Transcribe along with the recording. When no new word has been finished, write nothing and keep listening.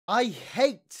I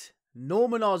hate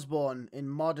Norman Osborn in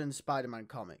modern Spider-Man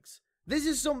comics. This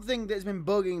is something that's been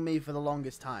bugging me for the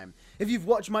longest time. If you've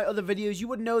watched my other videos, you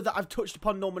would know that I've touched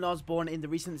upon Norman Osborn in the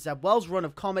recent Zeb Wells run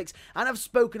of comics, and I've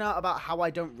spoken out about how I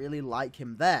don't really like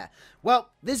him there. Well,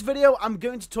 this video, I'm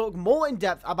going to talk more in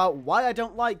depth about why I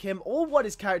don't like him, or what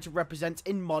his character represents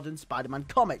in modern Spider-Man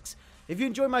comics. If you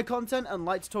enjoy my content and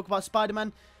like to talk about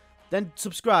Spider-Man, then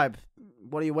subscribe.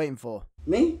 What are you waiting for?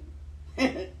 Me?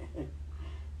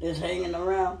 Just hanging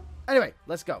around. Anyway,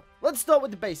 let's go. Let's start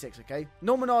with the basics, okay?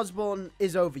 Norman Osborn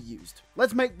is overused.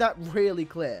 Let's make that really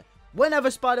clear. Whenever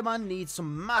Spider-Man needs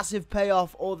some massive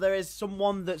payoff, or there is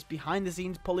someone that's behind the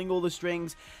scenes pulling all the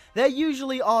strings, there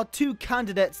usually are two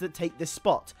candidates that take this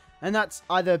spot. And that's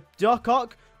either Doc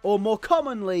Ock, or more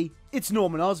commonly, it's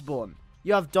Norman Osborn.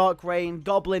 You have Dark Reign,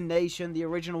 Goblin Nation, the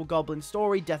original Goblin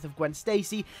story, Death of Gwen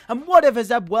Stacy, and whatever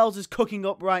Zeb Wells is cooking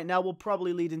up right now will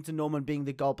probably lead into Norman being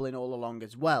the Goblin all along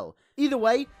as well. Either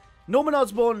way, Norman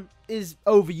Osborn is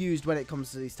overused when it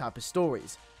comes to these type of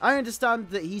stories. I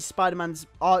understand that he's Spider-Man's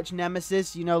arch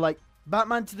nemesis, you know, like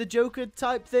Batman to the Joker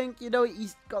type thing, you know,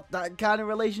 he's got that kind of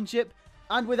relationship.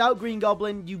 And without Green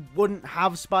Goblin, you wouldn't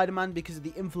have Spider-Man because of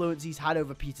the influence he's had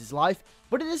over Peter's life.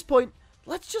 But at this point,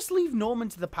 let's just leave Norman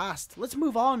to the past. Let's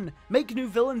move on. Make new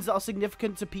villains that are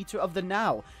significant to Peter of the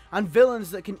now, and villains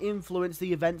that can influence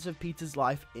the events of Peter's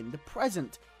life in the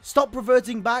present. Stop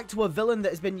reverting back to a villain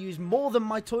that has been used more than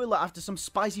my toilet after some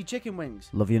spicy chicken wings.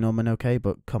 Love you, Norman, okay,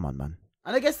 but come on, man.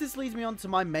 And I guess this leads me on to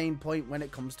my main point when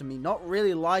it comes to me not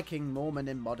really liking Norman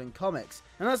in modern comics.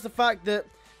 And that's the fact that,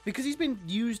 because he's been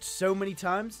used so many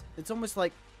times, it's almost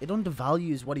like it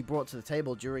undervalues what he brought to the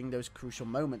table during those crucial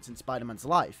moments in Spider-Man's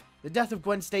life. The death of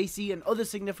Gwen Stacy and other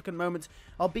significant moments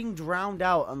are being drowned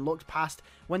out and looked past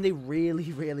when they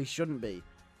really shouldn't be.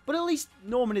 But at least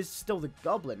Norman is still the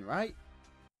Goblin, right?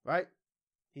 Right?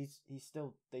 He's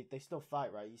still, they still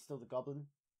fight, right? He's still the Goblin?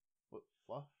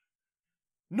 What?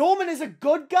 Norman is a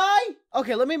good guy?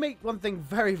 Okay, let me make one thing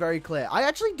very clear. I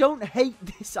actually don't hate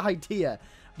this idea,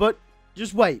 but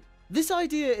just wait. This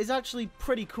idea is actually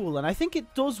pretty cool, and I think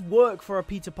it does work for a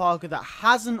Peter Parker that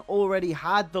hasn't already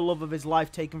had the love of his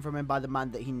life taken from him by the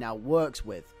man that he now works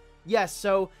with. Yes,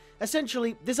 so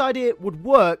essentially, this idea would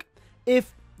work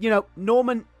if, you know,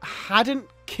 Norman hadn't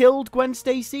killed Gwen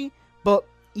Stacy, but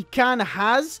he kind of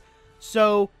has,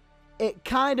 so it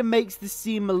kind of makes this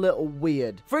seem a little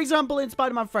weird. For example, in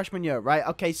Spider-Man Freshman Year, right?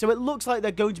 Okay, so it looks like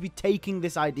they're going to be taking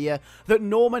this idea that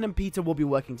Norman and Peter will be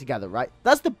working together, right?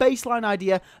 That's the baseline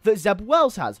idea that Zeb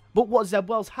Wells has. But what Zeb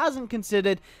Wells hasn't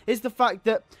considered is the fact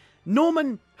that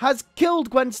Norman has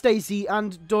killed Gwen Stacy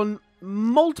and done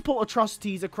multiple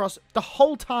atrocities across the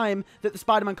whole time that the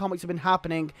Spider-Man comics have been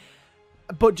happening,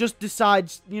 but just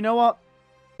decides, you know what?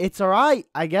 It's alright,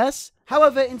 I guess.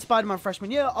 However, in Spider-Man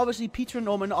Freshman Year, obviously Peter and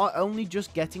Norman are only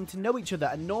just getting to know each other,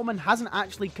 and Norman hasn't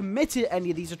actually committed any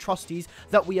of these atrocities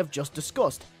that we have just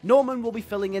discussed. Norman will be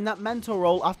filling in that mentor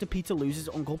role after Peter loses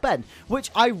Uncle Ben, which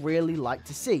I really like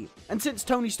to see. And since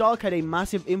Tony Stark had a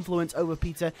massive influence over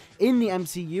Peter in the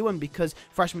MCU, and because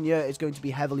Freshman Year is going to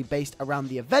be heavily based around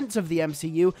the events of the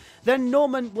MCU, then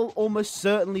Norman will almost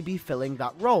certainly be filling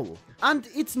that role. And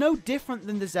it's no different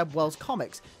than the Zeb Wells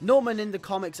comics. Norman in the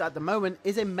comics at the moment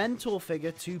is a mentor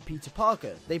figure to Peter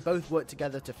Parker. They both work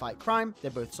together to fight crime, they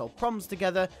both solve problems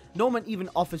together, Norman even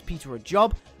offers Peter a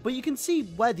job, but you can see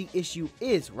where the issue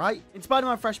is, right? In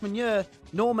Spider-Man Freshman Year,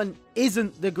 Norman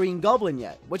isn't the Green Goblin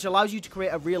yet, which allows you to create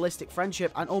a realistic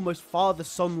friendship and almost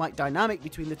father-son-like dynamic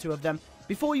between the two of them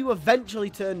before you eventually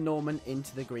turn Norman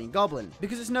into the Green Goblin.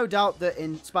 Because there's no doubt that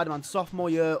in Spider-Man Sophomore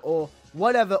Year or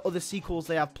whatever other sequels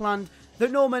they have planned,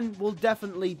 that Norman will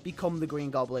definitely become the Green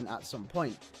Goblin at some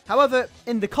point. However,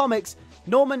 in the comics,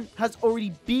 Norman has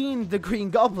already been the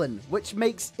Green Goblin, which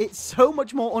makes it so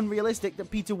much more unrealistic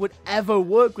that Peter would ever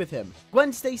work with him.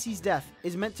 Gwen Stacy's death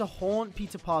is meant to haunt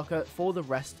Peter Parker for the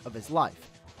rest of his life.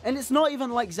 And it's not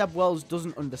even like Zeb Wells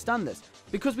doesn't understand this,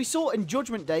 because we saw in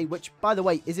Judgment Day, which, by the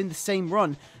way, is in the same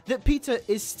run, that Peter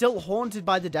is still haunted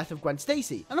by the death of Gwen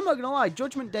Stacy. And I'm not gonna lie,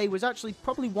 Judgment Day was actually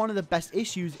probably one of the best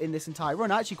issues in this entire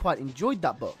run. I actually quite enjoyed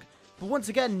that book. But once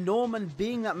again, Norman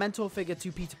being that mentor figure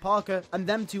to Peter Parker, and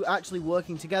them two actually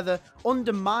working together,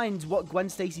 undermines what Gwen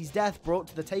Stacy's death brought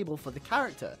to the table for the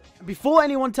character. And before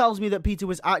anyone tells me that Peter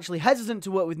was actually hesitant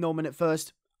to work with Norman at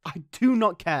first, I do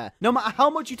not care. No matter how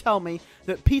much you tell me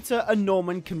that Peter and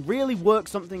Norman can really work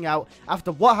something out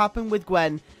after what happened with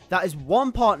Gwen, that is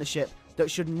one partnership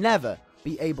that should never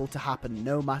be able to happen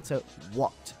no matter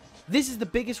what. This is the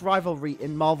biggest rivalry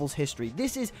in Marvel's history.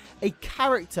 This is a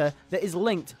character that is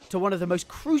linked to one of the most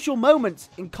crucial moments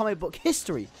in comic book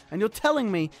history. And you're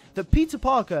telling me that Peter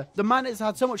Parker, the man that's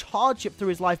had so much hardship through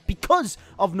his life because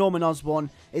of Norman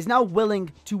Osborn, is now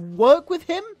willing to work with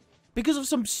him because of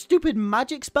some stupid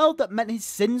magic spell that meant his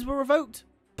sins were revoked?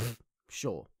 Pfft,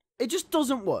 sure. It just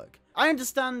doesn't work. I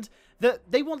understand that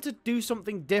they want to do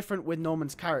something different with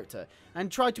Norman's character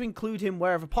and try to include him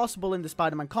wherever possible in the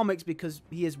Spider-Man comics because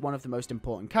he is one of the most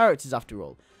important characters after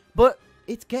all. But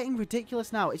it's getting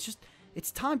ridiculous now.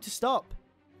 It's time to stop.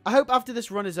 I hope after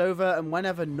this run is over and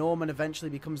whenever Norman eventually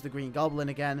becomes the Green Goblin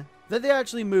again, that they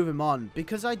actually move him on,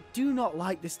 because I do not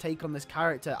like this take on this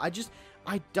character.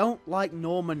 I don't like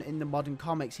Norman in the modern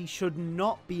comics. He should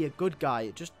not be a good guy.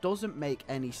 It just doesn't make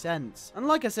any sense. And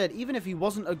like I said, even if he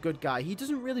wasn't a good guy, he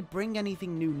doesn't really bring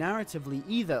anything new narratively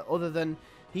either, other than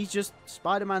he's just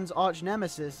Spider-Man's arch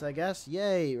nemesis, I guess.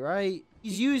 Yay, right?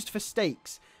 He's used for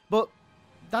stakes, but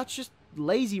that's just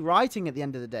lazy writing at the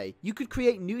end of the day. You could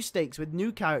create new stakes with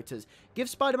new characters, give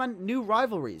Spider-Man new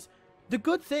rivalries. The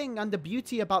good thing and the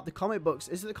beauty about the comic books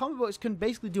is that the comic books can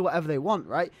basically do whatever they want,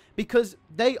 right? Because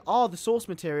they are the source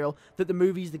material that the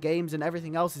movies, the games, and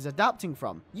everything else is adapting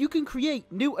from. You can create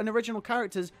new and original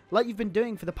characters like you've been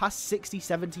doing for the past 60,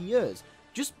 70 years.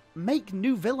 Just make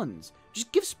new villains.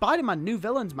 Just give Spider-Man new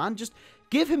villains, man. Just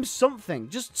give him something.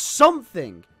 Just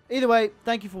something. Either way,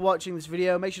 thank you for watching this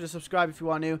video. Make sure to subscribe if you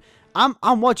are new.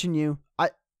 I'm watching you.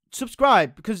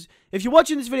 Subscribe, because if you're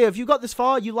watching this video, if you got this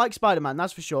far, you like Spider-Man,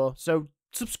 that's for sure. So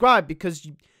subscribe, because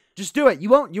just do it. You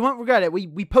won't regret it.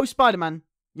 We post Spider-Man,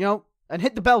 you know, and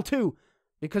hit the bell too,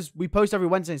 because we post every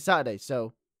Wednesday and Saturday.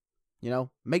 So, you know,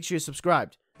 make sure you're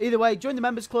subscribed. Either way, join the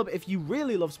members club if you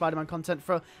really love Spider-Man content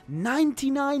for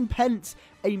 99 pence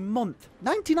a month.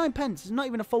 99 pence is not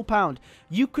even a full pound.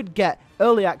 You could get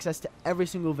early access to every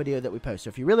single video that we post. So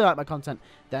if you really like my content,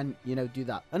 then, you know, do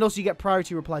that. And also you get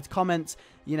priority reply to comments.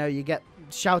 You know, you get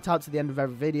shout outs at the end of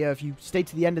every video. If you stay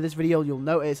to the end of this video, you'll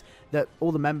notice that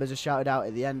all the members are shouted out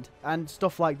at the end and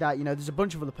stuff like that. You know, there's a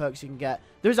bunch of other perks you can get.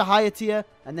 There's a higher tier,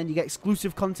 and then you get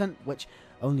exclusive content, which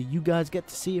only you guys get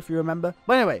to see if you remember.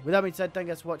 But anyway, with that being said, thank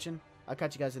you guys for watching. I'll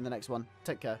catch you guys in the next one.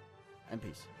 Take care, and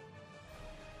peace.